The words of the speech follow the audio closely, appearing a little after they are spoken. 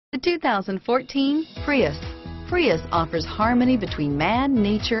The 2014 Prius. Prius offers harmony between man,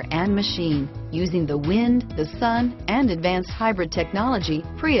 nature, and machine. Using the wind, the sun, and advanced hybrid technology,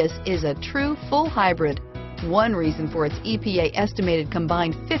 Prius is a true full hybrid. One reason for its EPA estimated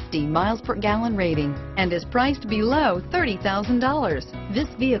combined 50 miles per gallon rating and is priced below $30,000. This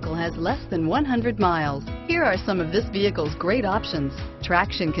vehicle has less than 100 miles. Here are some of this vehicle's great options: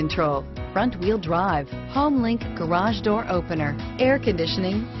 traction control, front wheel drive, home link garage door opener, air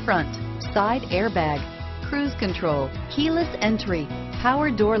conditioning, front, side airbag, cruise control, keyless entry, power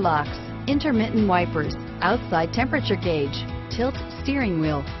door locks, intermittent wipers, outside temperature gauge, tilt steering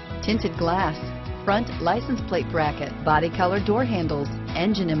wheel, tinted glass, front license plate bracket, body color door handles,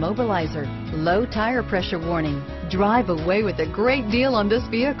 engine immobilizer, low tire pressure warning. Drive away with a great deal on this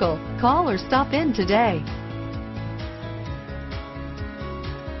vehicle. Call or stop in today.